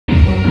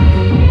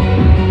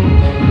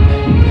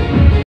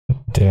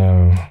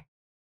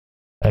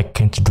I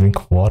can't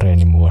drink water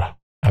anymore.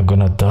 I'm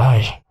gonna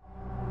die.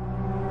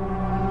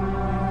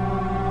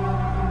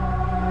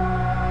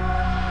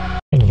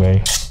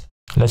 Anyway,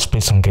 let's play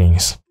some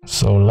games.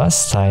 So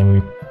last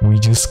time we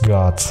just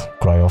got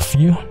Cry of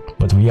Fear,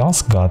 but we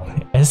also got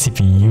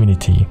SCP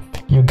Unity.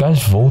 You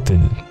guys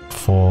voted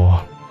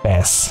for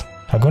Pass.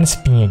 I'm gonna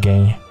spin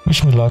again.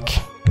 Wish me luck.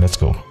 Let's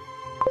go.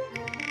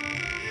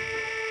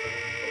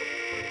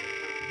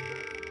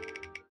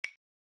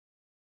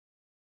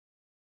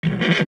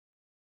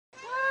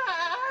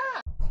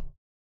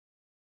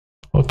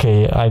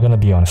 Okay, I'm gonna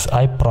be honest,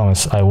 I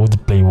promise I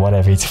would play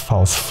whatever it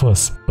falls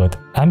first, but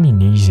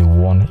Amnesia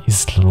 1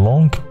 is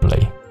long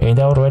play, and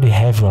I already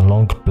have a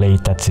long play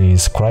that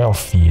is Cry of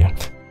Fear.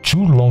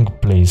 2 long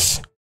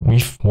plays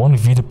with 1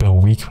 video per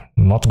week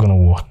not gonna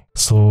work,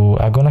 so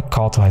I'm gonna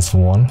count as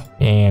 1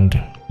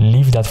 and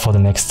leave that for the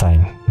next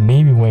time,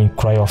 maybe when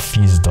Cry of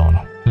Fear is done.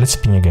 Let's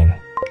spin again.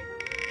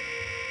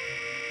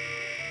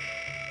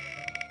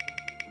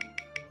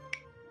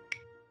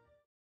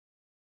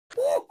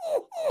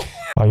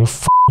 Are you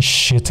f***ing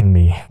shitting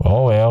me?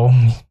 Oh well,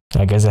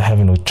 I guess I have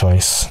no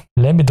choice.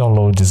 Let me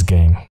download this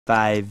game.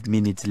 5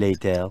 minutes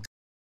later.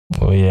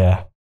 Oh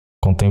yeah,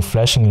 contain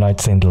flashing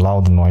lights and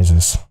loud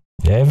noises.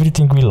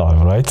 Everything we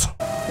love, right?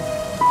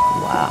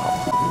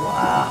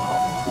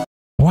 Wow.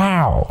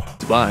 Wow!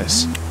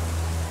 Tobias.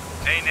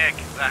 Hey Nick,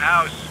 the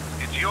house.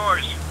 It's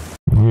yours.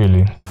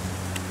 Really?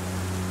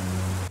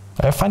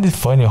 I find it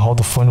funny how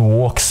the phone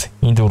works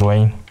in the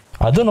rain.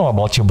 I don't know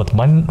about you, but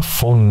my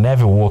phone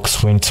never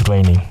works when it's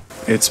raining.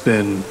 It's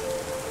been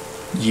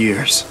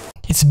years.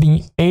 It's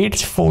been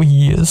 84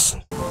 years.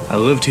 I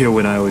lived here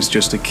when I was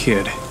just a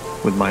kid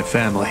with my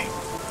family.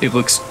 It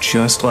looks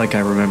just like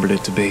I remembered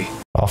it to be.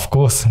 Of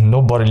course,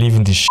 nobody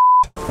living this shit.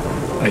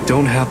 I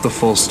don't have the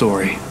full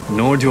story,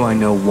 nor do I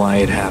know why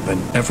it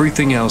happened.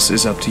 Everything else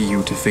is up to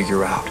you to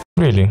figure out.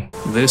 Really?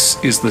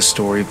 This is the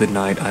story of the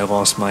night I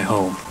lost my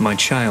home, my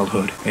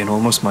childhood, and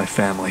almost my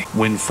family,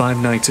 when Five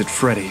Nights at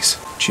Freddy's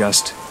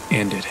just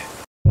ended.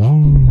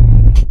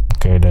 Ooh.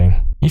 Okay then.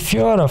 If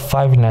you're a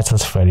Five Nights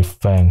at Freddy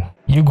fan,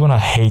 you're gonna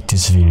hate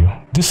this video.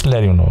 Just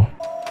let you know.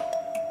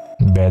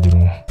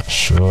 Bedroom.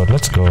 Sure,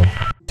 let's go.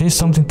 There's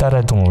something that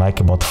I don't like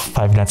about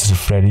Five Nights at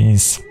Freddy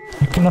is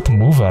you cannot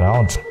move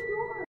around.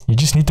 You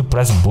just need to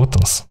press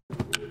buttons.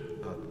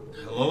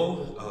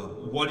 Hello?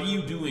 What are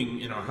you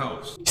doing in our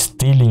house?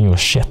 Stealing your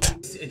shit.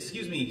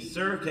 Excuse me,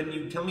 sir, can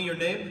you tell me your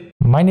name?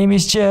 My name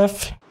is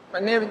Jeff. My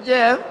name is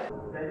Jeff.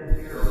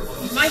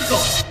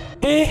 Michael!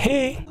 Hey,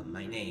 hey.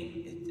 My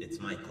name, it's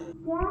Michael.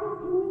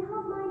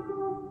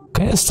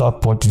 Can you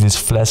stop pointing this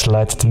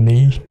flashlight at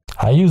me?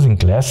 I'm using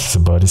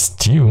glasses, but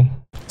still.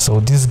 So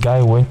this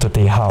guy went to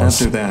their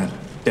house. After that,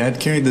 Dad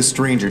carried the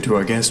stranger to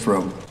our guest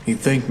room. He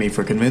thanked me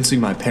for convincing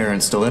my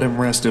parents to let him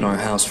rest in our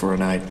house for a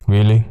night.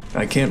 Really?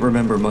 I can't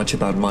remember much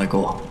about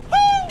Michael.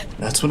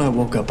 That's when I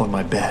woke up on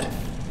my bed,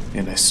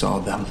 and I saw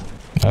them.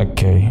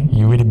 Okay,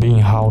 you will be being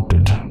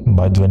haunted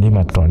by the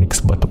animatronics,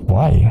 but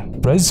why?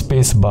 Press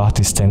space bar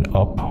to stand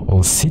up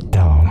or sit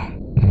down.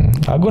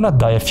 I'm gonna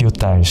die a few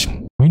times.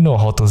 We know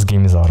how those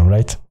games are,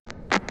 right?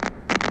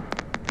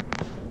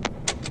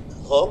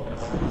 Hello?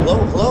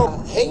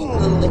 Hello? Hey,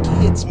 little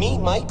Nicky, it's me,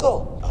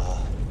 Michael.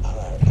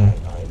 Alright.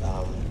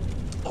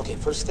 Okay,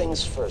 first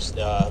things first,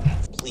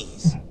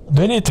 please.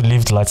 Do I need to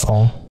leave the lights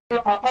on?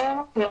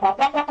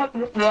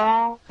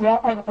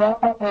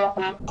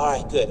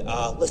 Alright, good.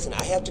 Listen,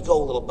 I have to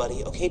go, little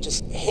buddy, okay?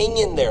 Just hang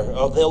in there.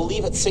 They'll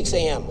leave at 6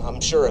 a.m.,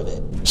 I'm sure of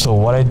it. So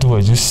what I do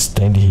is just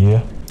stand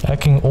here. I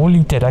can only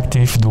interact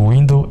with the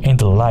window and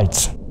the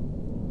lights.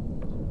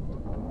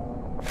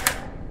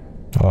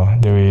 Oh,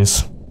 there he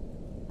is.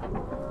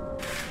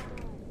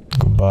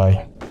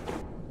 Goodbye.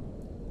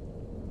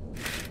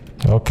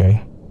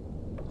 Okay.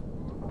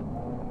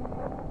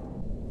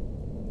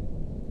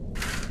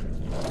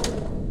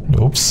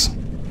 Oops.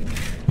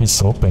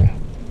 It's open.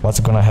 What's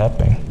gonna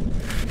happen?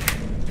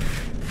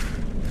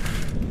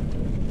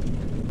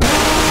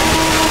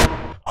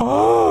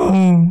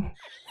 Oh!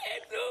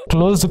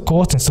 Close the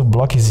curtains to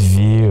block his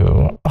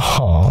view.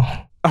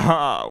 Oh.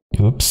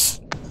 Oops.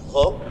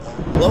 Hello?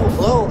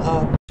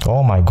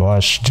 Oh my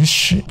gosh, just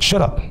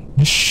shut up.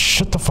 Just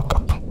shut the fuck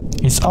up.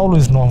 It's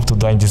always normal to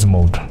die in this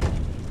mode.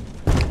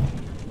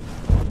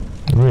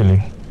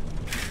 Really?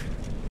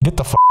 Get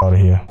the fuck out of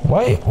here.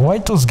 Why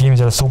those games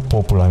are so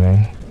popular,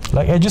 man?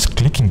 Like, I just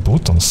clicking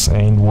buttons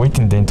and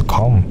waiting them to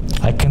come.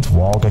 I can't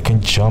walk, I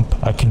can't jump,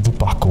 I can't do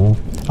parkour.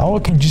 All I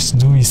can just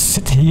do is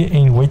sit here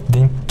and wait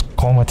them to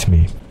come at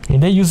me.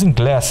 And they're using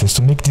glasses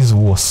to make this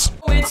worse.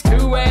 It's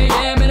 2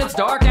 a.m. and it's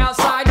dark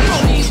outside. You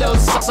don't need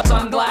those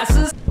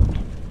sunglasses.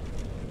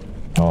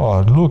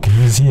 Oh, look,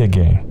 he's here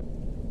again.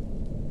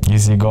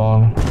 Is he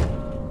gone?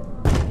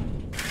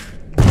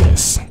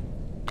 Yes.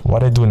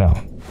 What I do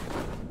now?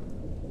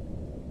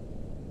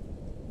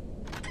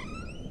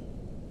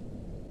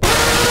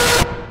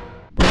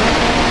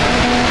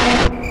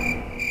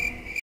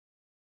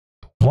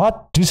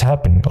 What just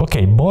happened?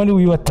 Okay, Bonnie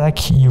will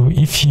attack you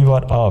if you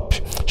are up.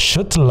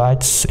 Shut the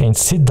lights and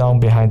sit down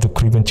behind the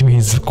crib until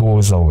he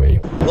goes away.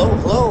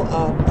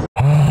 Hello,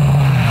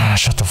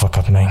 Shut the fuck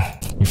up, man.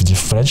 If the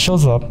Fred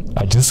shows up,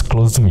 I just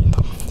close the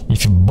window.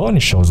 If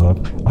Bonnie shows up,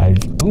 I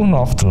turn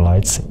off the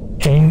lights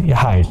and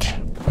hide.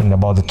 And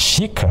about the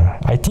chica,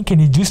 I think I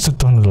need just to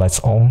turn the lights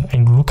on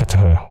and look at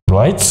her,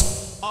 right?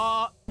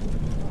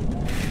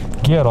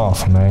 Get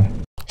off,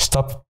 man.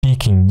 Stop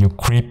peeking, you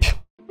creep.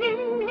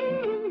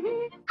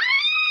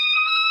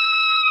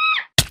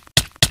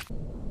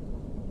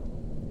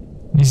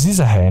 Is this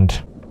a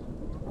hand?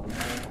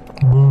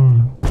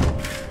 Boo.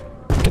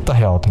 Get the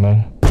hell out,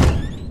 man.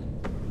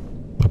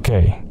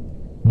 Okay.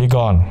 Be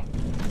gone.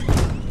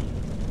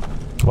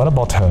 What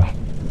about her?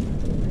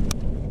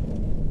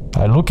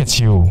 I look at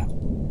you.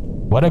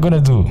 What I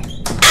gonna do?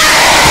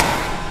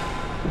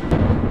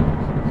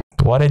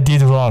 What I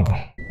did wrong?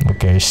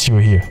 Okay, still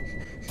here.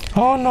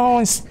 Oh no,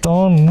 it's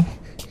done.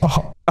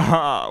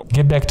 Oh.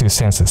 Get back to your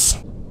senses.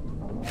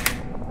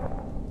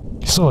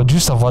 So,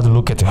 just avoid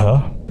look at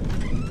her.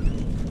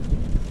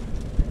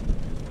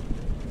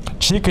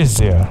 Chica is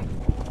there.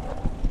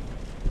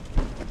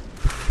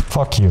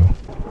 Fuck you.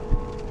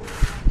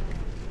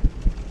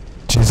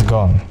 She's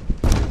gone.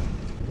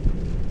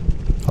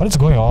 What is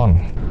going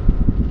on?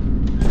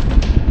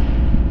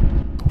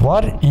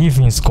 What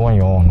even is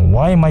going on?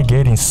 Why am I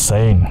getting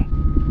insane?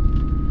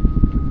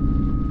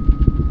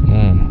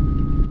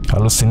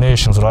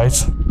 Hallucinations,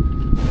 right?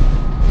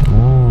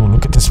 Ooh,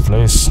 look at this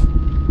place.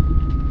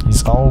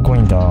 It's all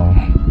going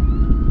down.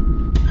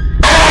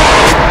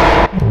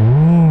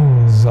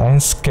 Ooh, I'm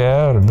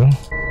scared.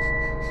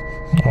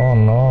 Oh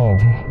no.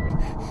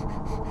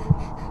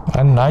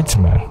 A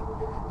nightmare.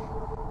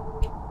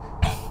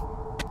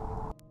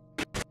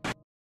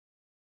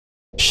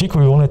 Chica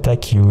will only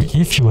attack you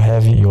if you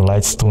have your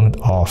lights turned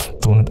off,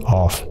 turned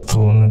off,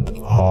 turned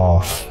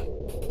off.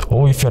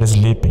 Or if you're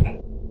sleeping.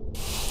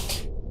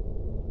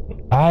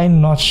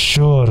 I'm not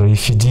sure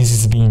if this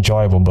is being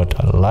enjoyable,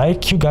 but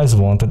like you guys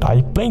wanted,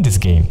 I played this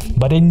game.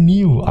 But I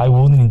knew I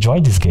wouldn't enjoy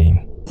this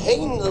game. Hey,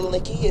 little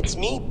Nicky, it's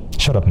me.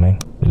 Shut up, man.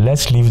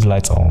 Let's leave the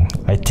lights on.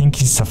 I think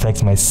this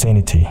affects my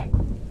sanity.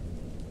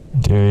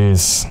 There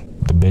is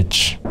the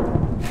bitch.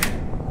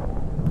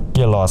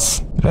 Get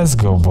lost. Let's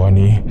go,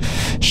 Bonnie.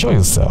 Show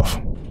yourself.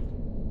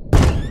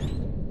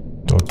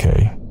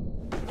 Okay.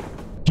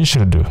 You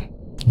should do.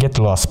 Get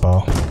lost,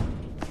 pal.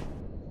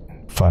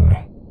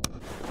 Finally.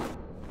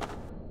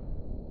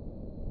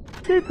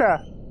 Chica.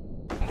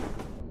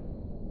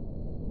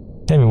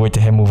 Let me wait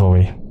till he move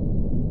away.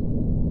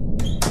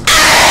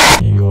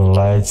 Your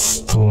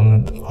lights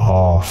turned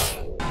off.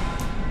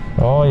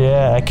 Oh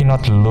yeah, I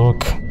cannot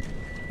look.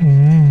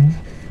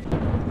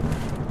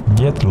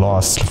 Get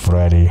lost,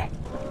 Freddy.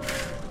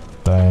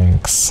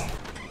 Thanks.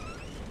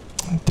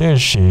 There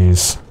she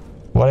is.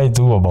 What I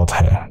do about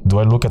her? Do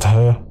I look at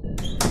her?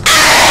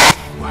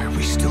 Why are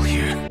we still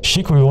here?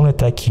 Chica will only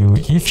attack you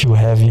if you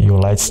have your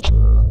lights.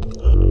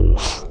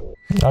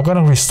 I'm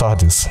gonna restart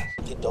this.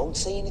 You don't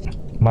say anything.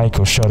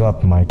 Michael, shut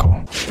up,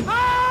 Michael.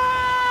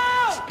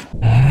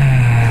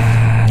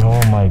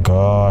 Oh my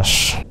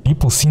gosh.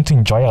 People seem to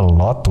enjoy a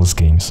lot those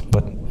games,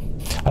 but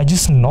I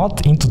just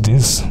not into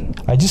this.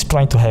 I just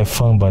trying to have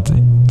fun, but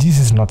this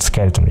is not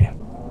scary to me.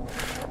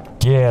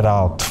 Get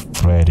out,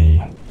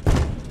 Freddy.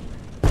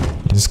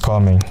 He's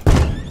coming.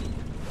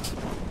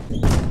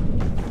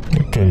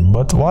 Okay,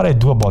 but what I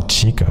do about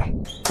Chica?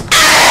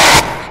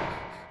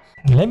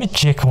 Let me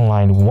check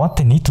online what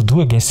I need to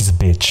do against this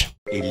bitch.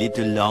 A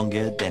little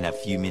longer than a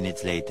few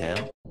minutes later.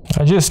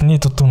 I just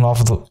need to turn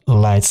off the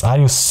lights. Are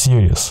you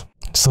serious?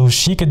 So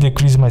she can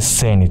decrease my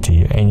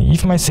sanity, and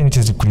if my sanity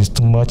is decreased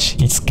too much,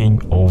 it's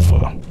game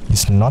over.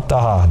 It's not that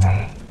hard.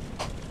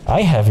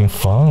 I having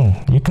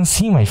fun. You can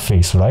see my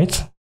face,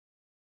 right?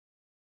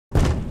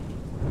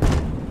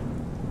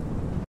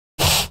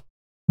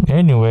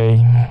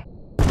 Anyway,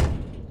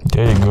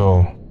 there you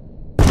go.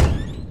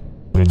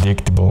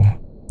 Predictable.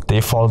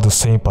 They follow the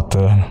same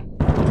pattern.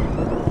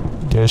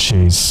 There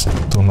she is.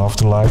 Turn off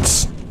the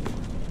lights.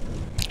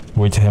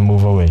 Wait till I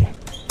move away.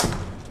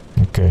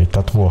 Okay,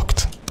 that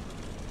worked.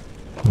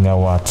 Now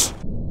what?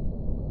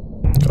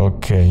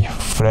 Okay,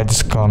 Fred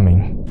is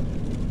coming.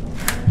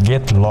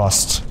 Get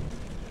lost.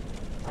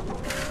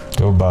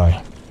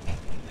 Goodbye.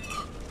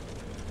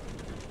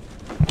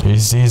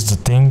 Is this the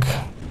thing?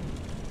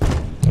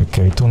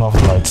 Okay, turn off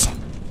the lights.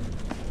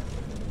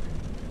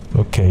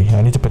 Okay,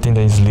 I need to pretend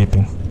that he's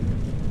sleeping.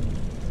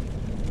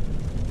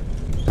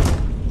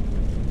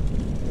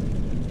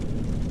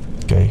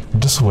 Okay,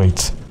 just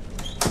wait.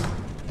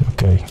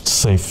 Okay, it's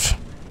safe.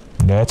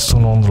 Let's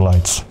turn on the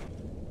lights.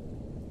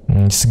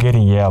 It's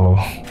getting yellow.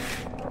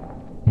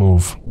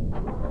 Move.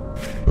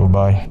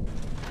 Goodbye.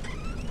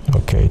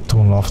 Okay,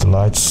 turn off the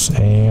lights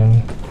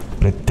and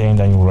pretend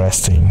I'm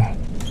resting.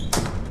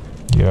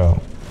 Yeah.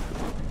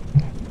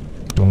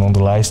 Turn on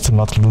the lights to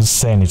not lose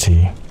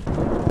sanity.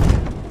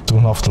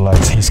 Turn off the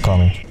lights, he's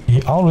coming.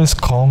 He always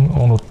comes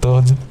on the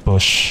third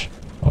push.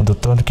 On the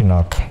third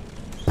knock.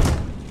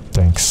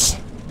 Thanks.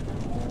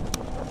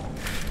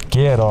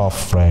 Get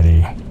off,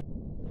 Freddy.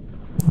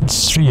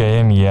 It's 3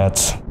 AM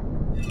yet.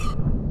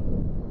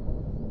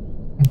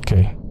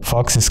 Okay,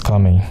 Fox is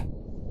coming.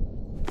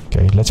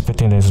 Okay, let's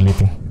pretend they're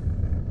sleeping.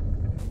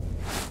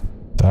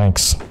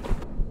 Thanks.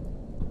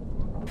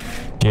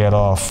 Get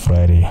off,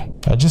 Freddy.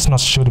 I'm just not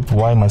sure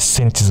why my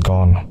sanity is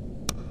gone.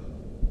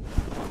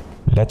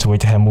 Let's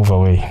wait her move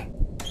away.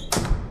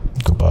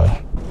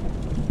 Goodbye.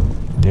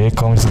 There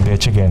comes the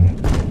bitch again.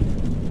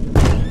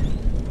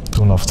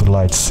 Turn off the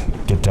lights.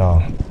 Get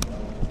down.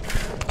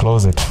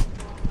 Close it.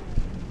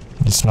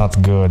 It's not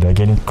good. I'm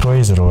getting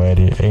crazy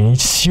already. And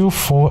it's still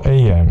 4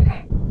 AM.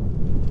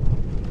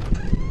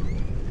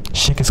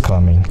 Chick is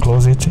coming.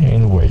 Close it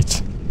and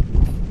wait.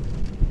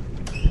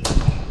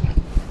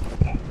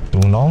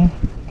 Turn on.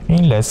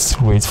 And let's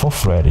wait for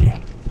Freddy.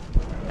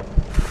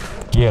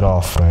 Get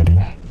off, Freddy.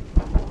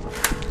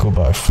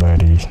 Goodbye,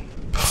 Freddy.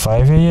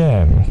 5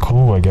 AM.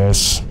 Cool, I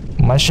guess.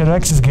 My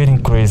Shrex is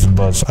getting crazy,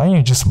 but I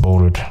am just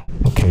bored.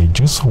 Okay,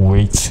 just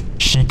wait.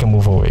 She can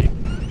move away.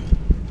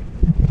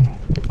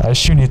 I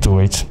should need to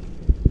wait.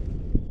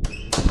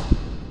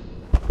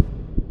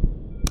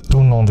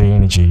 Turn on the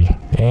energy.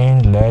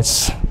 And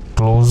let's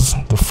close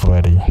the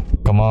Freddy.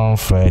 Come on,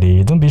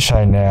 Freddy. Don't be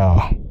shy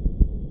now.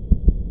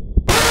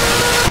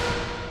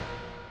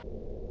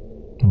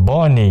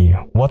 Bonnie,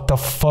 what the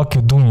fuck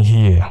you doing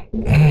here?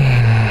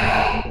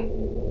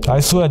 I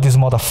swear this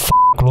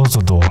motherfucker closed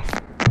the door.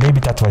 Maybe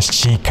that was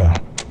Chica.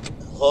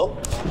 Hello?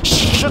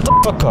 Shut the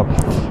fuck up.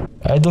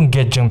 I don't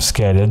get jump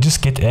scared, I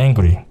just get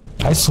angry.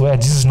 I swear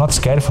this is not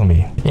scary for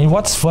me. And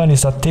what's funny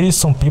is that there is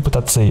some people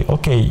that say,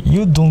 okay,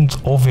 you don't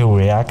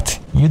overreact,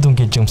 you don't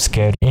get jump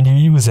scared, and you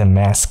use a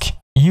mask.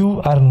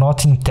 You are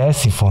not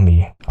interesting for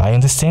me. I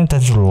understand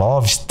that you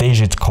love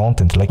staged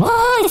content like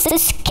Oh, it's so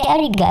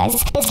scary,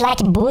 guys. Please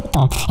like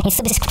button and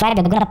subscribe.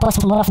 I'm gonna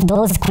post more of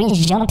those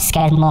cringe jump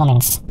scare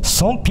moments.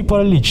 some people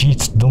are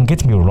legit, don't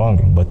get me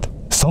wrong, but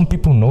some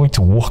people know it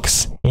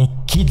works and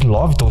kids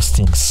love those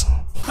things.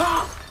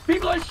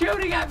 People are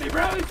shooting at me,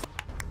 bros!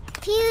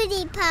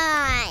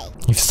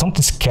 PewDiePie. If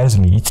something scares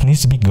me, it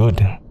needs to be good.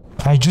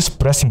 I just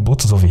pressing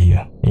buttons over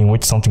here and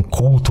wait something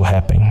cool to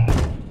happen.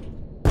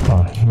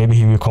 Maybe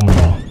he will come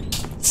now.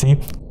 See,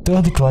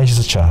 third try is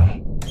a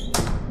charm.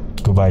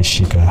 Goodbye,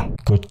 Chica.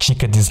 Go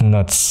Chica these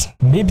nuts.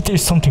 Maybe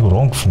there's something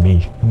wrong with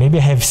me. Maybe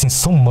I have seen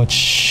so much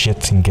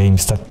shit in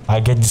games that I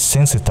get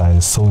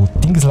desensitized, so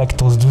things like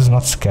those do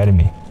not scare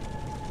me.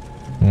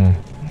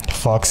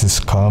 Fox is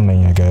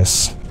coming, I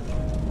guess.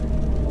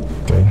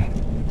 Okay.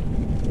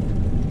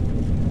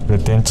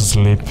 Pretend to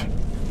sleep.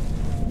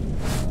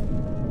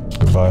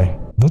 Goodbye.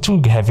 Don't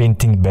you have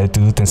anything better to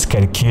do than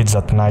scare kids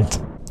at night?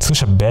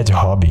 Such a bad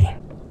hobby.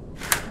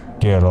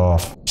 Get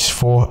off. It's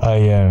 4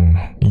 AM.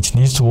 It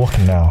needs to work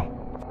now.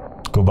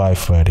 Goodbye,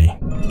 Freddy.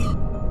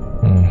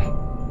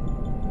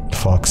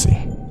 Foxy.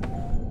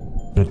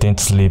 Pretend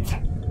to sleep.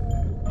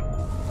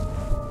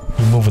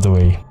 He moved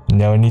away.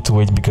 Now I need to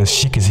wait because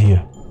Chica is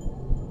here.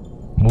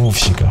 Move,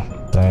 Chica.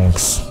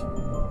 Thanks.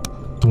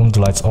 Turn the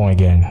lights on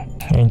again.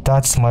 And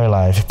that's my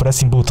life,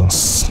 pressing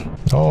buttons.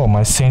 Oh,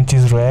 my scent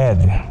is red.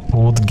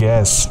 Who would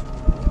guess?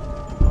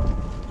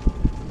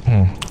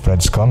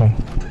 Fred's coming.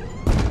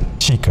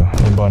 Chica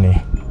and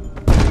Bonnie.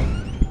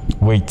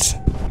 Wait.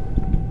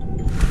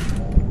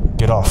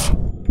 Get off.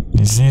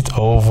 Is it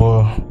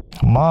over?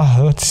 My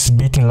heart is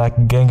beating like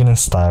Gangnam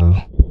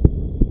Style.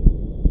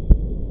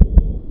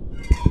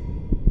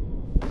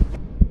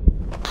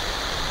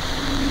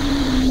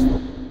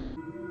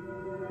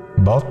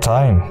 About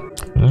time.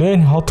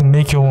 Learn how to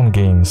make your own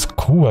games.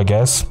 Cool, I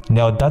guess.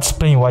 Now that's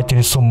playing why there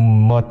is so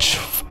much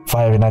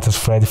Five Nights at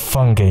Freddy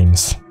fun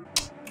games.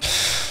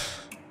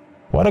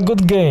 What a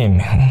good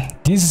game.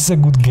 This is a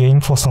good game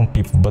for some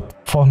people, but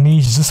for me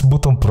it's just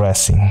button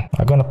pressing.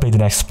 I'm gonna play the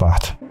next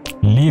part.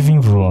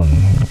 Living Room.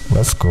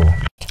 Let's go.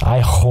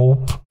 I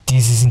hope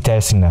this is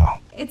interesting now.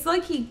 It's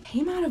like he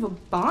came out of a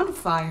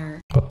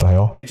bonfire. What the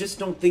hell? I just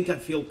don't think I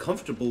feel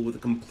comfortable with a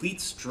complete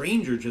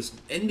stranger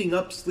just ending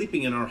up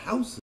sleeping in our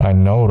house. I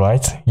know,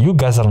 right? You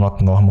guys are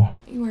not normal.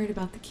 Are you worried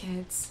about the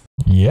kids?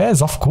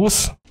 Yes, of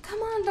course. Come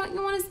on, don't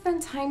you want to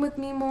spend time with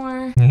me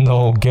more?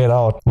 No, get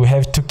out. We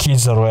have 2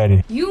 kids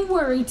already. You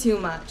worry too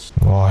much.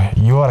 Oh,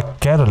 you are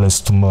careless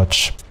too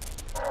much.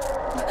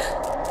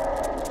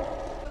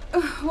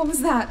 What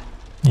was that?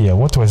 Yeah,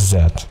 what was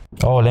that?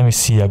 Oh, let me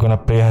see. I'm gonna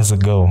play as a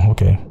girl.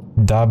 Okay.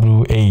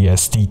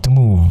 WASD to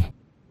move.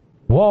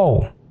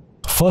 Whoa!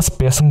 First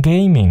person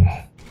gaming.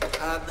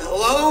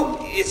 Hello?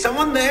 Is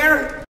someone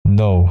there?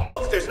 No.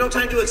 There's no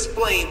time to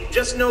explain.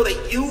 Just know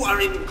that you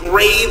are in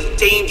grave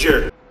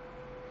danger.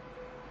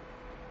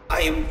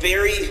 I am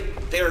very,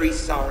 very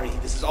sorry.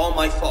 This is all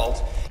my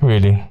fault.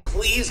 Really?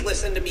 Please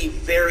listen to me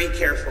very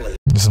carefully.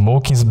 The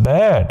smoking is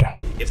bad.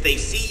 If they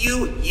see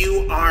you,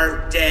 you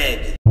are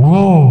dead.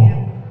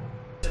 Whoa!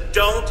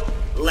 Don't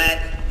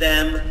let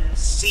them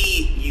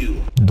see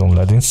you. Don't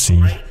let them see.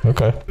 Right.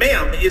 Okay.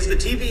 Ma'am, is the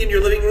TV in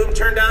your living room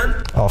turned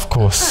on? Of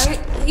course.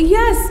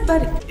 Yes,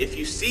 but... If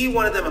you see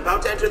one of them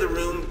about to enter the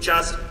room,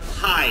 just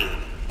hide.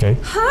 Okay.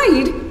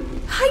 Hide?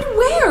 Hide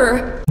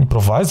where?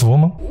 Improvise,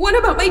 woman. What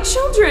about my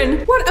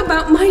children? What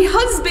about my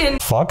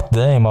husband? Fuck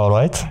them,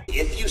 alright?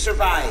 If you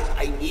survive,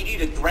 I need you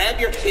to grab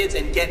your kids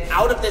and get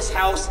out of this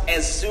house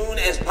as soon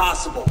as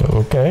possible.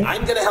 Okay.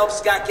 I'm gonna help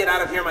Scott get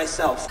out of here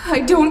myself.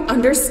 I don't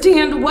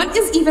understand. What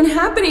is even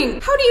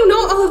happening? How do you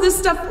know all of this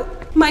stuff,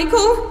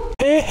 Michael?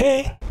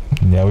 Hey.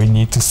 Now we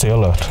need to stay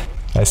alert.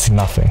 I see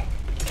nothing.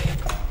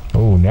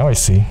 Oh, now I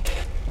see.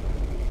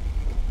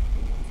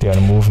 They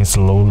are moving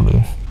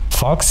slowly.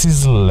 Fox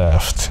is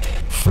left.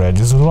 Fred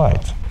is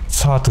right.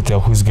 It's hard to tell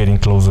who's getting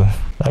closer.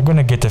 I'm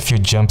gonna get a few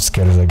jump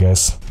scares, I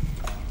guess.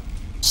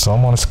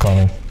 Someone's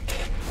coming.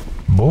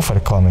 Both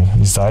are coming.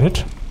 Is that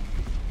it?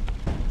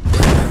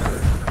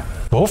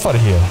 Both are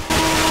here.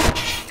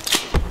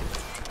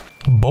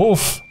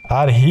 Both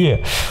are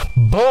here.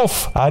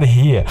 Both are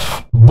here.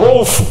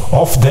 Both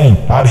of them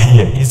are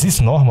here. Is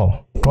this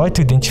normal? Try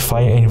to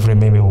identify and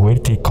remember where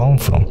they come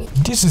from.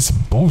 This is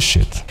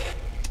bullshit.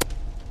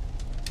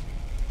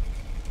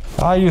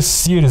 Are you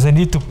serious? I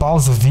need to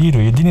pause the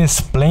video. You didn't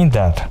explain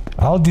that.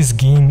 How this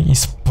game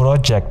is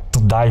project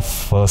to die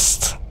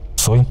first.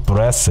 So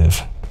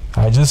impressive.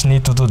 I just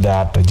need to do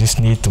that. I just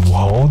need to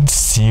hold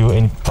still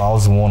and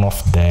pause one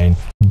of them.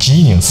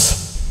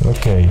 Genius.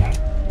 Okay.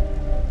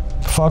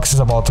 Fox is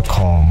about to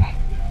come.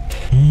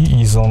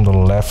 He is on the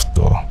left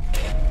door.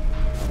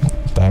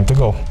 Time to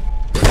go.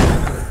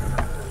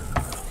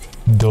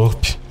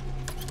 Dope.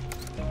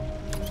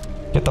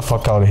 Get the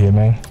fuck out of here,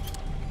 man.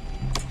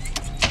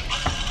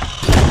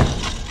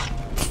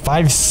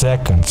 5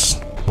 seconds.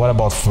 What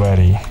about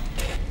Freddy?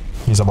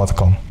 He's about to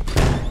come.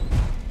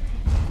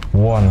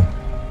 1,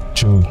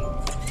 2,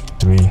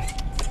 3,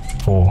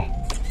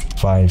 4,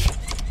 5,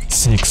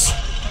 6,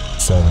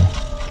 7.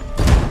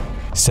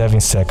 7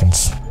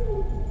 seconds.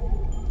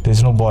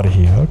 There's nobody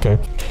here. Okay.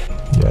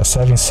 Yeah,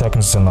 7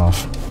 seconds is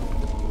enough.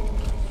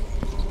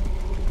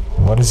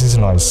 What is this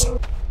noise?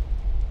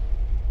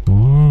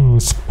 Ooh,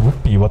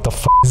 spoopy. What the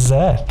f is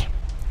that?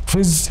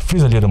 Freeze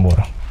a little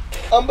more.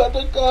 I'm about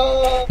to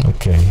come.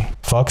 Okay.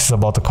 Fox is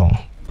about to come.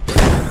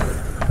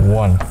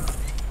 1,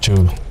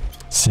 2,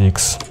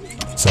 6,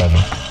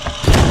 7.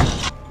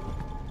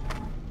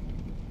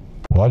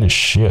 Holy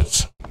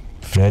shit.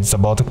 Fred's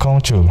about to come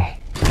too.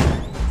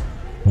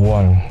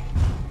 1,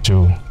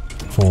 2,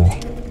 4,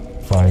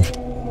 5,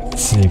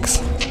 6,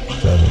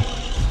 7.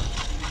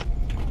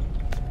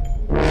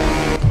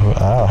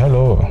 Ah,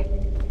 hello.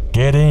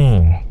 Get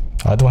in.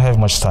 I don't have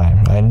much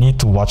time. I need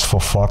to watch for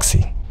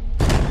Foxy.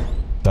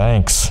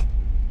 Thanks.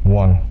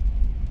 1,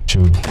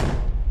 2.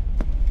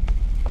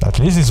 At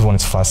least this one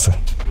is faster.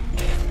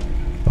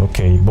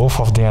 Okay, both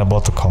of them are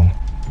about to come.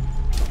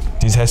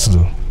 This has to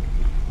do.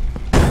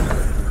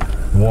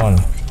 1,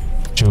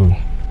 2,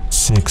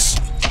 6.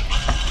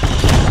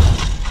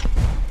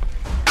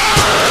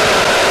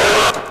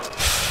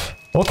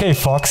 Okay,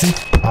 Foxy,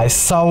 I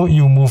saw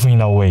you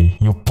moving away,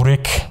 you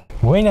prick.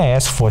 When I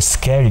ask for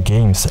scary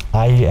games,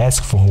 I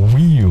ask for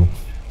real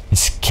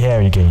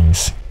scary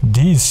games.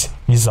 This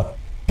is a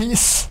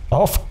piece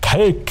of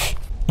cake.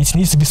 It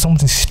needs to be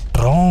something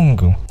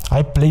strong.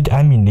 I played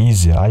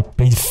Amnesia, I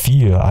played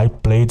Fear, I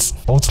played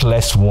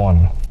Outlast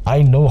 1.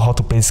 I know how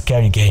to play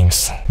scary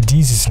games.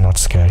 This is not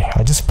scary,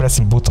 I just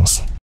pressing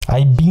buttons.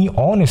 I'm being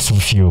honest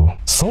with you.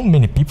 So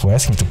many people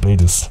asking to play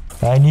this.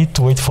 I need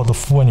to wait for the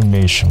full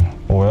animation,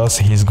 or else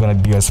he's gonna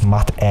be a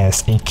smart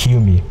ass and kill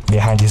me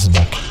behind his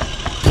back.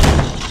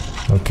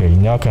 Okay,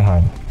 now I can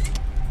hide.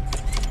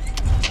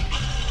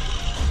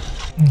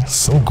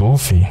 So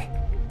goofy.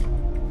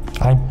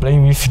 I'm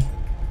playing with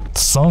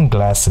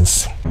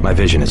sunglasses. My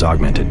vision is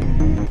augmented.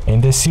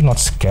 And they're still not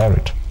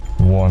scared.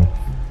 1,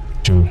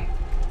 2,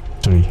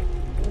 3,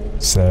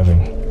 7,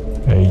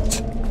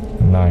 8,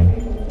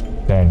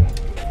 9, 10.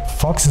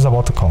 Fox is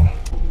about to come.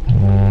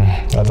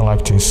 I don't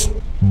like this.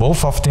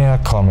 Both of them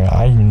are coming,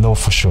 I know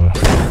for sure.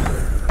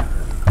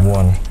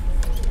 1,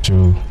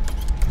 2,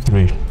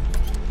 3,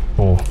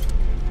 4,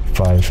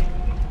 5,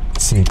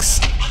 6,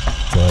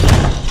 7.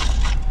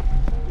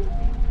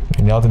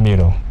 In the other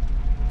middle.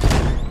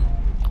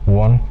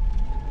 1,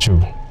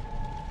 2,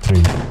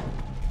 3.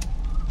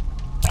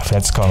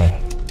 Fred's coming.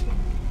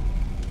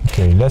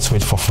 Okay, let's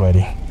wait for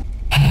Freddy.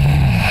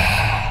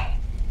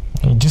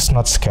 He's just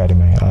not scared,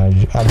 man. I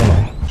don't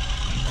know.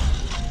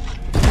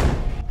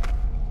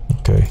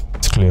 Okay,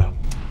 it's clear.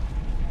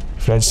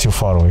 Fred's still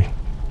far away.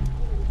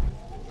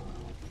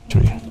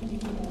 3.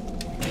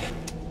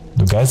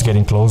 The guy's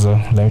getting closer.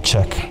 Let me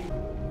check.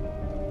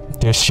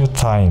 There's still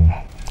time.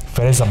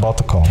 Freddy's about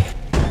to come.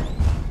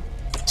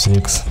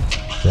 6,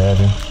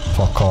 7.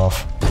 Fuck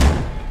off.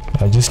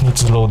 I just need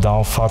to slow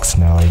down Fox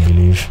now, I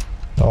believe.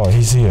 Oh,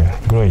 he's here.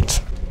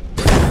 Great.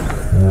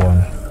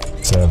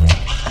 1, 7,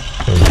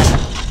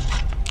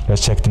 8.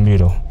 Let's check the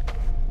middle.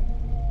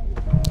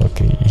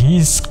 Okay,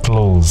 he's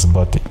close,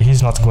 but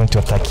he's not going to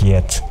attack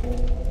yet.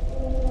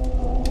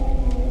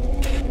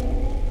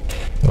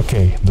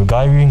 Okay, the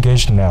guy will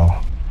engage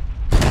now.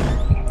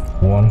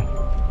 1,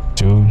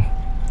 2,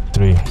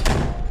 3.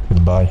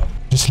 Goodbye.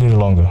 Just a little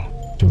longer.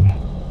 2,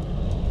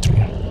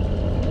 3,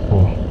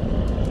 4,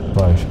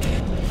 5.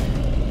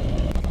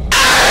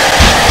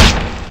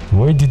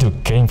 Where did you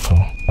came from?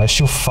 I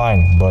feel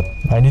fine, but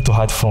I need to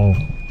hide from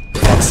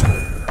Foxy.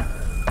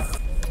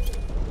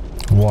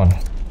 1,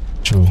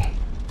 2,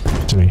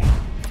 3.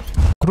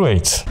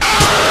 Great.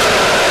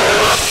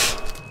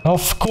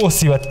 Of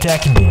course you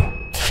attack me.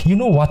 You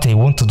know what I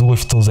want to do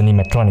with those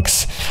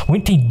animatronics?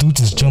 When they do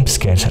this jump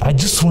scares, I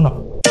just wanna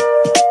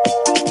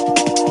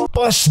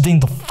punch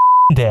them to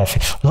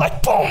death.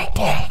 Like boom,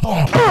 boom,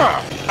 boom.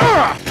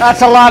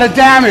 That's a lot of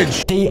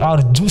damage. They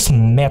are just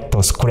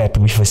metal scrap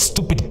with a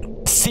stupid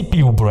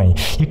CPU brain.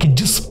 You can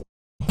just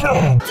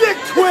Dick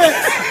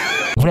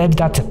twist! grab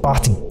that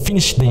part and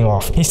finish them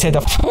off instead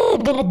of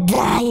I'm gonna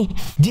die.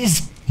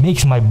 This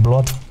makes my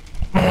blood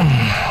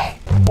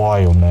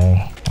boil,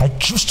 man. I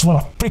just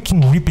wanna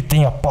freaking rip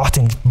them apart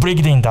and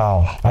break them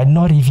down. I'm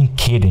not even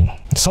kidding.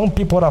 Some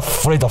people are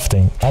afraid of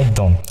them. I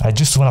don't. I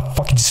just wanna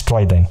fucking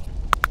destroy them.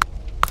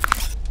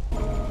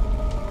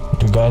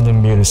 The guy in the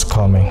middle is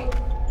coming.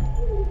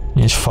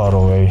 He's far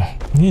away.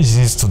 He's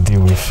easy to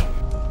deal with.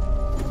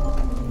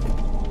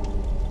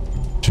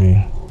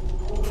 3,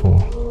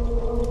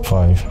 4,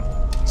 5,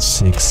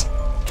 6,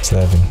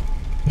 7,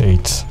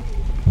 8,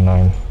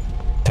 9,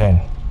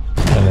 10,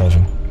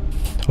 11.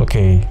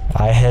 Okay,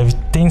 I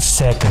have 10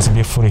 seconds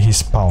before he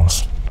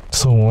spawns.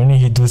 So when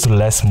he does the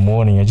last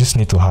morning, I just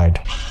need to hide.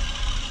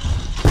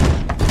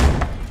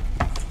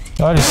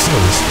 Are you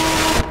serious?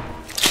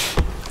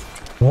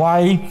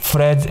 Why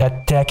Fred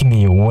attacked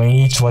me when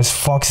it was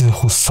Foxy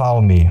who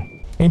saw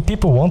me? And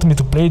people want me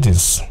to play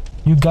this.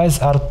 You guys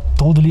are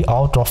totally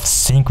out of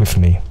sync with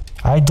me.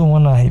 I don't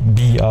wanna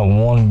be a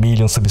 1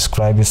 million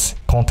subscribers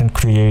content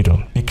creator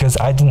because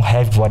I don't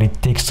have what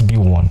it takes to be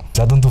one.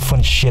 I don't do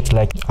funny shit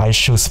like I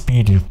show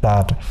speed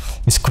that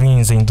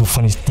screens and do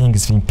funny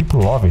things and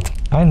people love it.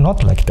 I'm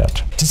not like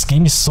that. This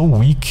game is so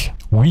weak.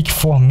 Weak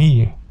for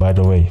me, by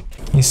the way.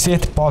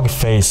 Insert pog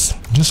face,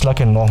 just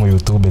like a normal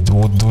YouTuber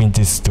would do in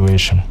this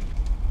situation.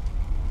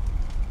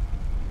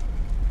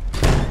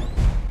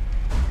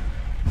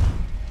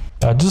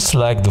 I just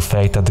like the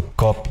fact that the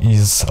cop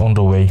is on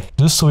the way,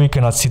 just so we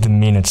cannot see the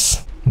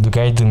minutes. The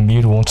guy in the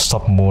middle won't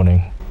stop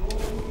mourning.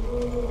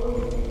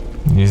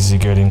 Is he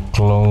getting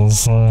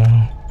closer?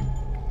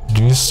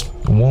 Just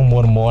one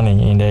more morning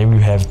and I will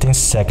have 10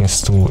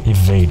 seconds to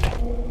evade.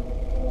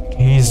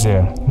 He's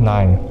there.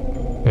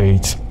 9,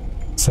 8,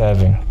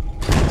 7,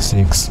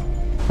 6,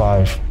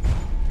 5,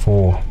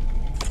 4,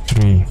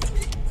 3,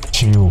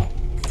 2,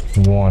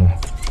 1,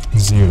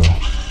 0.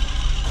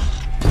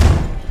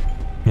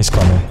 He's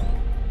coming.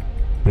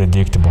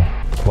 Predictable.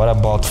 What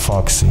about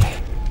Foxy?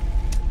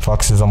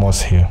 Foxy's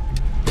almost here.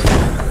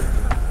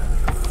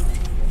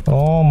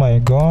 Oh my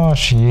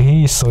gosh,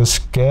 he is so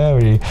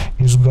scary.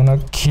 He's gonna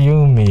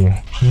kill me.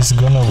 He's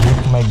gonna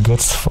rip my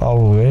guts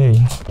away.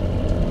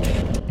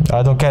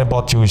 I don't care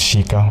about you,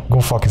 Chica.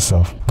 Go fuck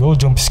yourself. Go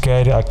jump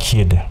scare a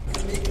kid.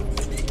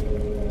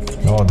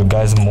 Oh, the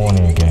guy's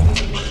mourning again.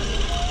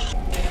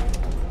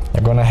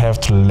 I'm gonna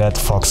have to let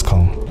Fox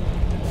come.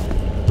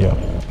 Yeah.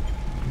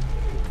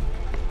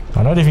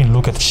 I'm not even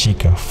look at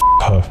Chica. F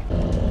her.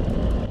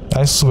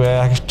 I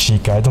swear,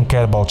 Chica, I don't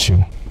care about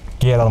you.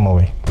 Get out of my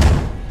way.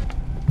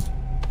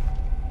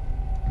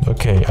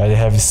 Okay, I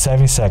have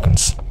 7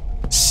 seconds.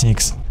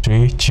 6,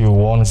 3, 2,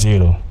 1,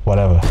 0.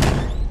 Whatever.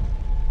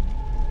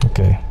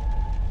 Okay.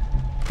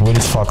 Where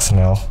is Fox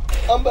now?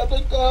 I'm about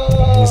to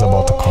come. He's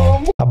about to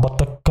come. About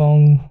to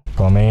come.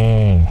 Come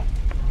in.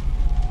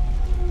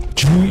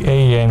 3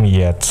 AM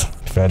yet.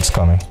 Fred's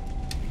coming.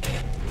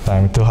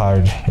 Time to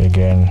hide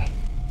again.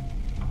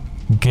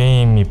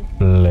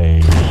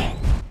 Gameplay.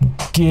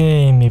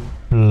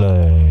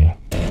 Gameplay.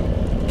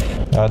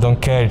 I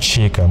don't care,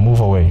 Chica. Move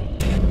away.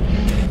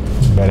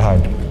 Better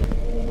hide.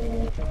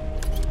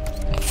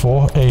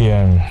 4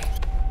 AM.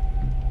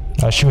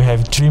 I should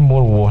have 3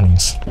 more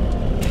warnings.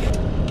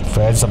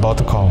 Fred's about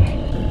to come.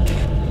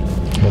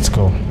 Let's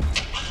go.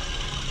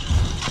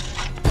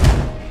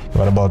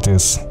 What about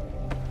this?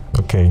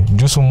 Okay,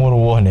 just one more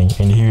warning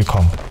and here you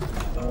come.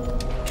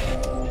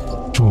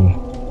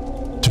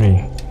 2,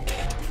 3,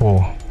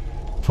 4,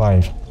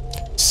 5,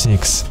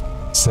 6,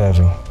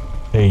 7,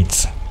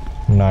 8,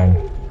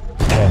 9,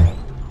 10.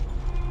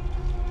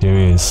 There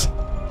he is.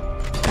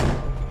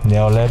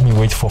 Now let me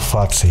wait for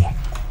Foxy.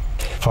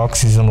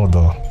 Foxy's on the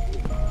door.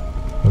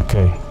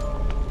 Okay.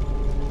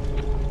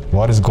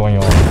 What is going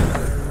on?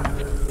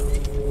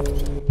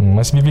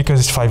 Must be because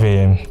it's 5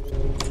 AM.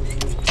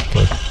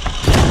 Okay.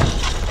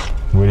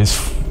 Where is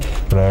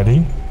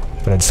Freddy?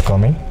 Fred's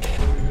coming.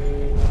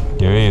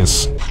 There he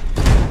is.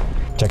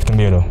 Check the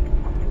middle.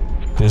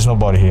 There's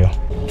nobody here.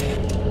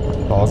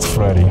 About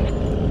Freddy.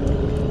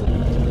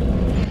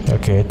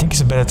 Okay, I think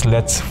it's better to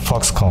let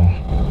Fox come.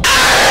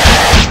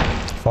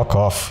 Fuck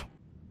off.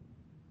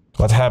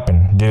 What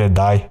happened? Did I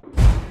die?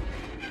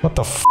 What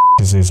the f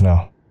is this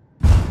now?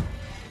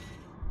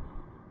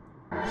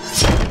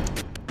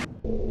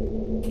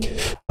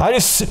 Are you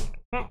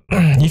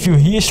If you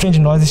hear strange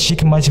noises, she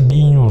might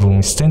be in your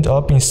room. Stand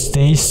up and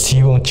stay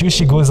still until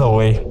she goes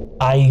away.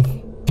 I'm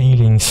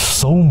feeling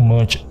so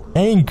much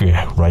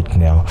anger right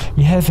now.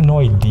 You have no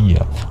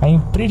idea.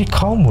 I'm pretty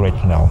calm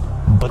right now.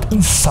 but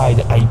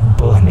inside I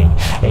burning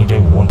and I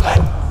want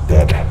her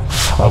dead.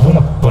 I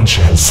wanna punch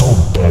her so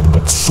bad,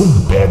 but so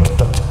bad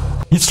that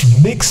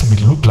it makes me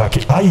look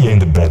like I am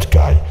the bad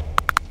guy.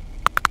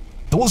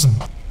 Those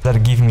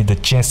that give me the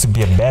chance to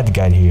be a bad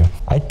guy here.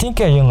 I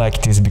think I am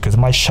like this because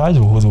my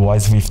childhood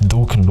was with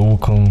Duke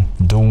Nukem,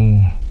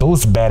 Doom,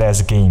 those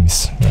badass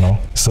games, you know.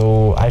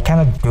 So I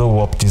kinda grow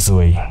up this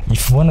way.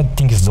 If one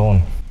thing is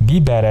done,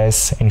 be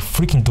badass and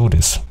freaking do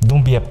this.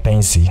 Don't be a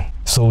pansy.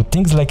 So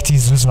things like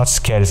this do not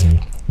scare me.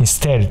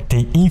 Instead,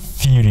 they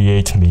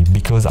infuriate me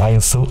because I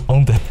am so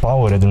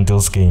underpowered in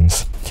those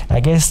games. I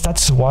guess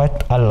that's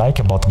what I like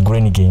about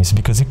granny games,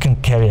 because you can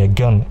carry a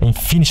gun and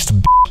finish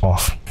the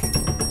off.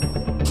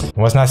 It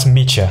was nice to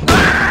meet ya.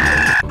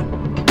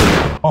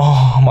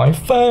 Oh, my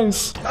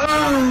face.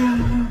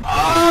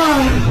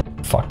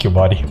 Fuck your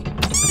body.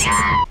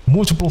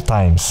 Multiple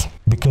times,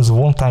 because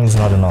one time is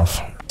not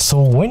enough.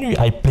 So when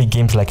I play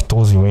games like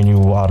those, when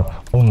you are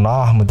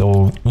unarmed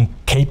or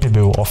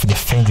incapable of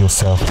defending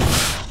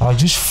yourself, I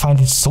just find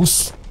it so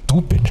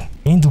stupid.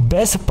 And the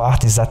best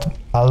part is that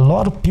a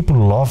lot of people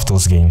love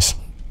those games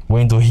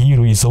when the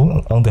hero is so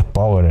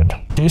underpowered.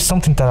 There's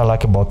something that I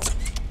like about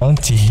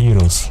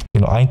anti-heroes,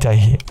 you know,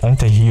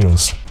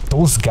 anti-heroes.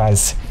 Those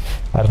guys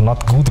are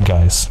not good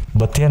guys,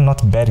 but they are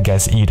not bad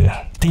guys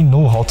either. They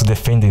know how to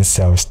defend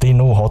themselves, they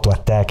know how to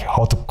attack,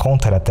 how to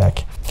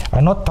counter-attack.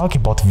 I'm not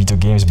talking about video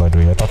games, by the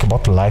way, I talk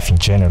about life in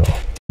general.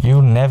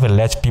 You never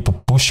let people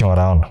push you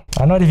around.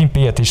 I not even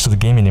pay attention to the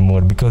game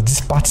anymore because this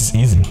part is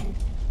easy.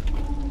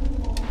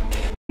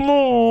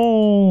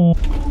 No!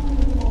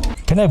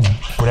 Can I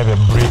grab a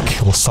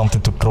brick or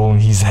something to throw in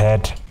his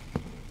head?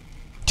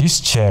 This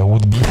chair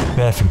would be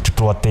perfect to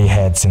throw at their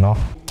heads, you know?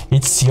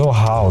 It's your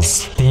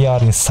house. They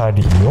are inside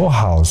your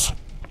house.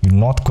 You're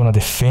not gonna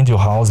defend your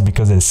house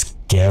because they're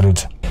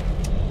scared.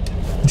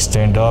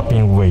 Stand up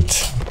and wait.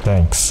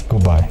 Thanks.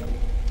 Goodbye.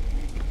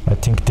 I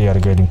think they are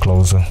getting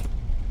closer.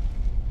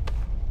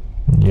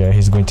 Yeah,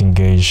 he's going to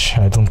engage.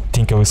 I don't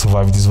think I will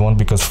survive this one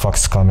because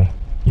Fox is coming.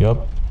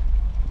 Yup.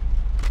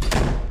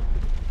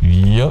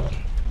 Yup.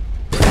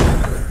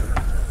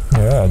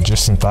 Yeah,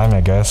 just in time,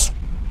 I guess.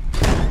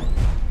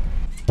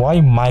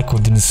 Why Michael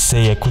didn't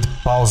say I could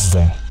pause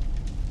them?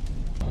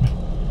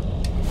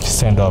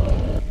 Stand up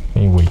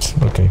and wait.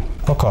 Okay.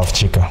 Fuck off,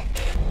 chica.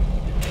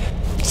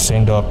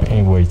 Stand up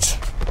and wait.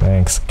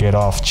 Thanks. Get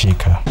off,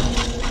 chica.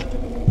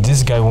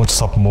 This guy won't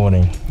stop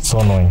moaning. It's so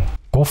annoying.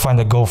 Go find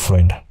a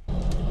girlfriend.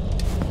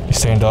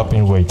 Stand up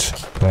and wait.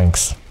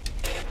 Thanks.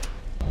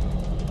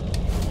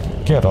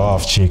 Get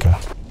off, chica.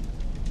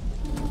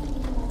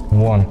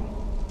 1,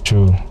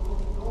 2,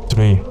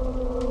 3,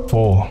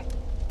 4,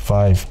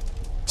 5,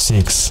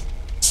 6,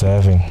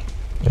 7,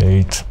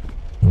 8,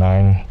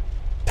 9,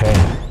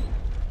 10.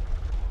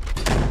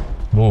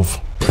 Move.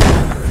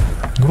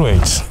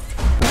 Great.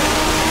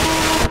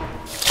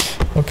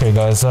 Okay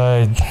guys,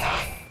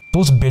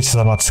 those bitches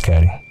are not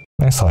scary.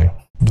 I'm sorry.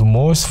 The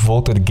most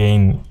voted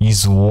game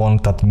is one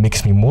that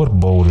makes me more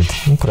bored.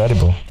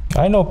 Incredible.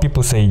 I know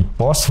people say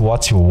post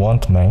what you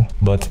want, man,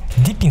 but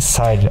deep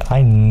inside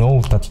I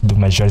know that the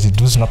majority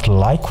does not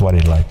like what I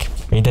like,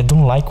 and I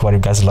don't like what you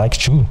guys like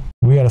too.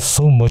 We are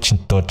so much in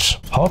touch.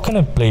 How can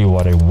I play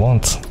what I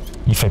want?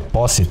 If I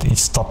post it,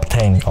 it's top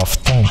 10 of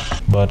 10,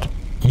 but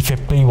if I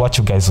play what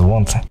you guys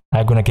want,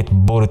 I'm gonna get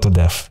bored to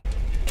death.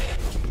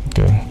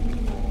 Okay.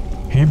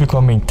 Here we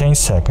come in 10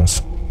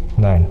 seconds.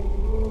 9,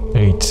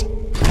 8,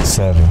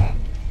 7,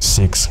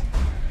 6,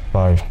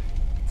 5,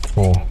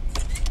 4,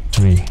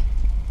 3,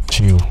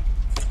 2,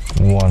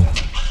 1,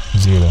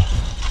 0.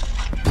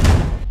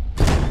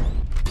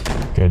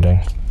 Okay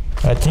then.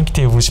 I think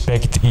they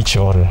respect each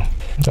other.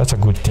 That's a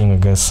good thing, I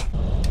guess.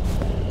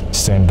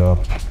 Stand up,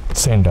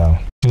 stand down,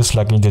 just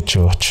like in the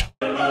church.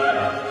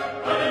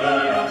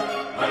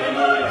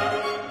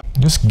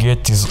 Just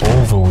get this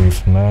over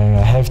with, man.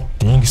 I have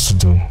things to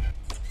do.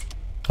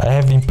 I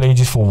have been playing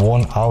this for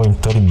 1 hour and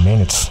 30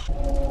 minutes.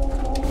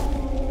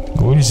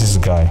 Where is this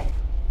guy?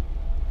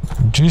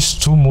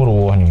 Just 2 more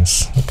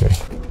warnings. Okay.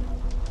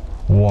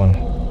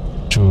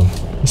 1, 2.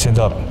 Stand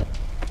up.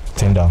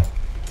 Stand down.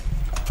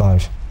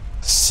 5,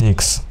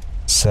 6,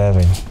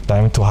 7.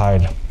 Time to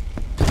hide.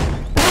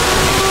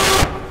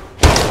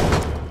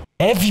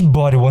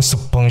 Everybody wants to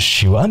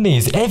punch you.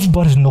 Amazing.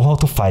 Everybody knows how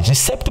to fight,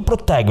 except the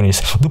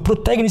protagonist. The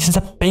protagonist is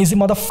a pansy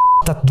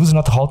motherfucker that does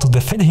not know how to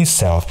defend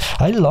himself.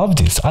 I love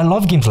this. I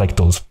love games like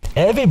those.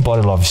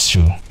 Everybody loves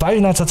you.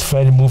 Five Nights at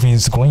Freddy's movie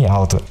is going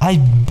out. I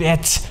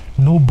bet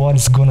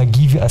nobody's gonna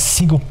give you a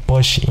single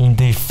punch in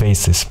their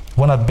faces.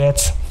 Wanna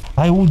bet?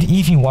 I would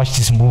even watch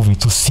this movie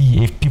to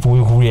see if people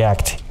will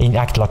react and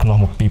act like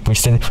normal people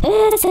instead.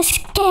 This is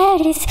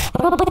scary. These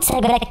robots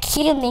are gonna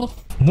kill me.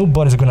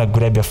 Nobody's gonna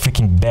grab a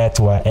freaking bat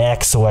or an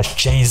axe or a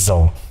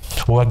chisel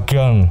or a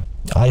gun.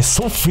 I'm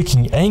so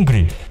freaking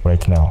angry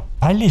right now.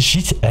 I'm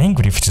legit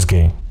angry with this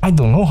game. I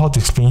don't know how to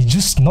explain, it's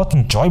just not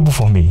enjoyable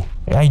for me.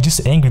 I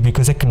just angry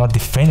because I cannot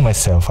defend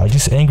myself. I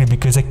just angry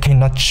because I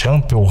cannot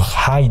jump or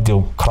hide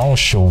or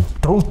crouch or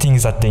throw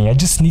things at them. I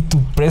just need to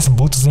press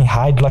buttons and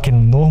hide like a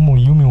normal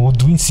human would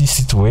do in this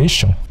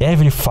situation.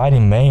 Every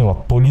fighting man or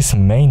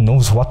policeman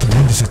knows what to do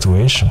in this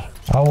situation.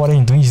 All what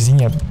I'm doing is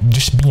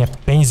just being a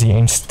pansy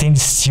and stand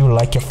still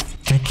like a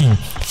freaking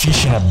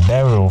fish in a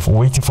barrel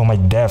waiting for my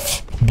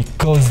death.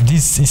 Because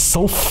this is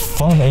so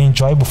fun and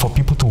enjoyable for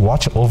people to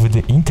watch over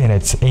the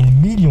internet,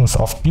 and millions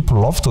of people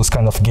love those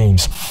kind of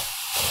games.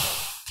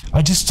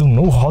 I just don't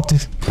know how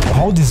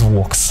this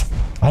works.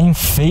 I am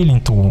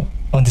failing to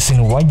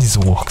understand why this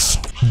works.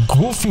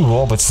 Goofy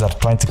robots are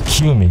trying to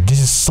kill me. This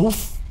is so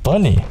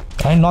funny.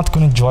 I'm not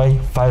gonna enjoy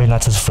Five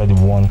Nights at Freddy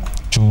 1,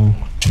 2,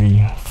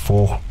 3,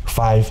 4,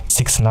 5,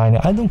 6, 9.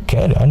 I don't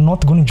care. I'm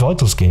not gonna enjoy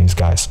those games,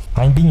 guys.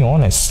 I'm being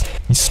honest.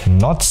 It's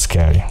not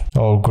scary.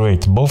 Oh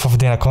great, both of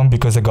them are coming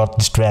because I got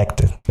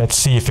distracted. Let's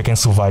see if I can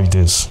survive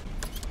this.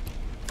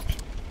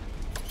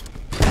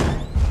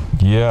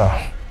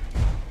 Yeah.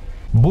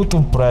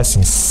 Button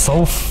pressing,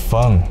 so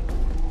fun.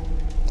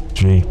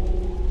 3,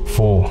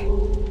 4,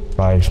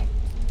 5,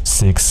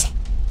 6,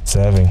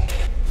 7,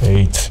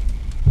 8,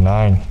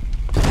 9,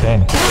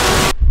 10.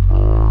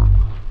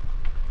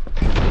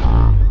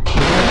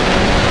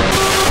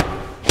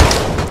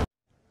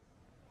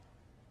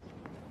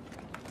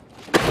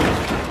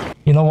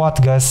 You know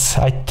what, guys?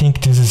 I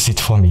think this is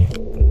it for me.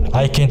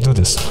 I can't do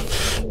this.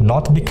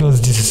 Not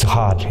because this is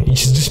hard,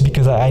 it's just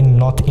because I'm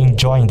not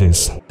enjoying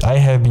this. I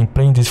have been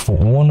playing this for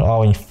 1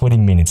 hour and 40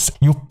 minutes.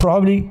 You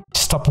probably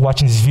stop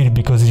watching this video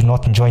because you're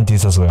not enjoying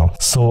this as well.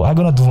 So I'm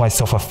gonna do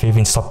myself a favor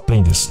and stop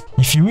playing this.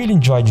 If you really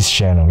enjoy this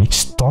channel,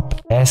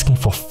 stop asking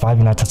for Five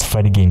Nights at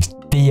Freddy games.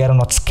 They are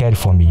not scary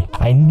for me.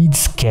 I need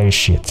scary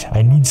shit.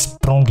 I need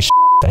strong shit.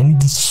 I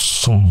need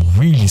some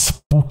really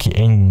spooky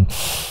and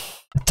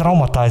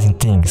traumatizing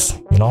things,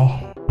 you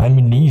know?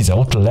 Amnesia,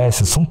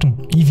 Outlast,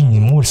 something even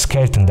more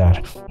scary than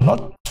that.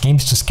 Not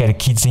games to scare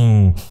kids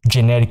in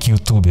generic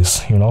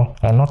YouTubers, you know?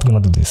 I'm not gonna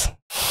do this.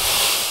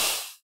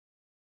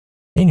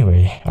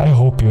 Anyway, I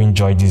hope you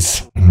enjoyed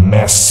this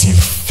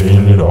massive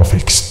failure of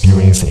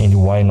experience and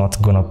why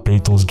not gonna play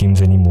those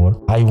games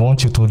anymore. I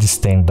want you to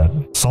understand that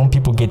some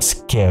people get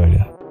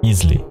scared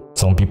easily,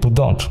 some people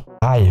don't.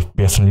 I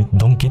personally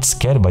don't get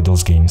scared by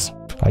those games.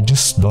 I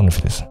just don't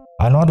with this.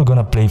 I'm not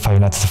gonna play Five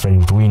Nights at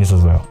Freddy's Ruins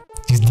as well.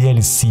 This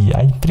DLC,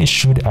 I'm pretty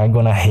sure I'm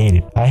gonna hate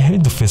it. I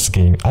hate the first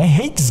game. I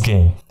hate this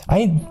game.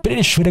 I'm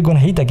pretty sure I'm gonna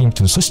hate that game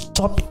too. So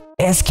stop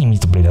asking me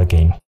to play that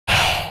game.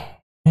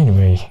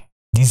 Anyway,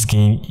 this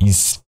game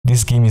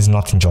is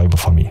not enjoyable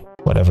for me.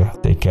 Whatever.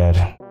 Take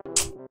care.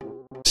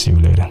 See you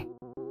later.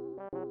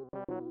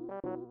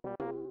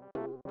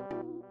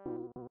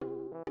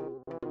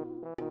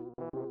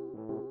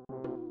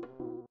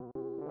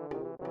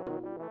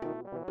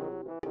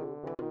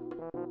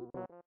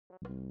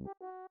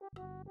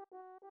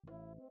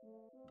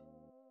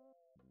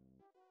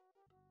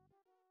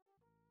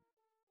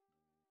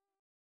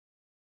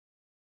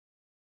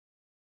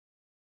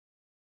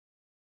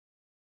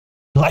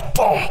 Like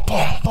boom,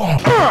 boom, boom.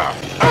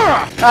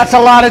 That's a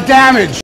lot of damage.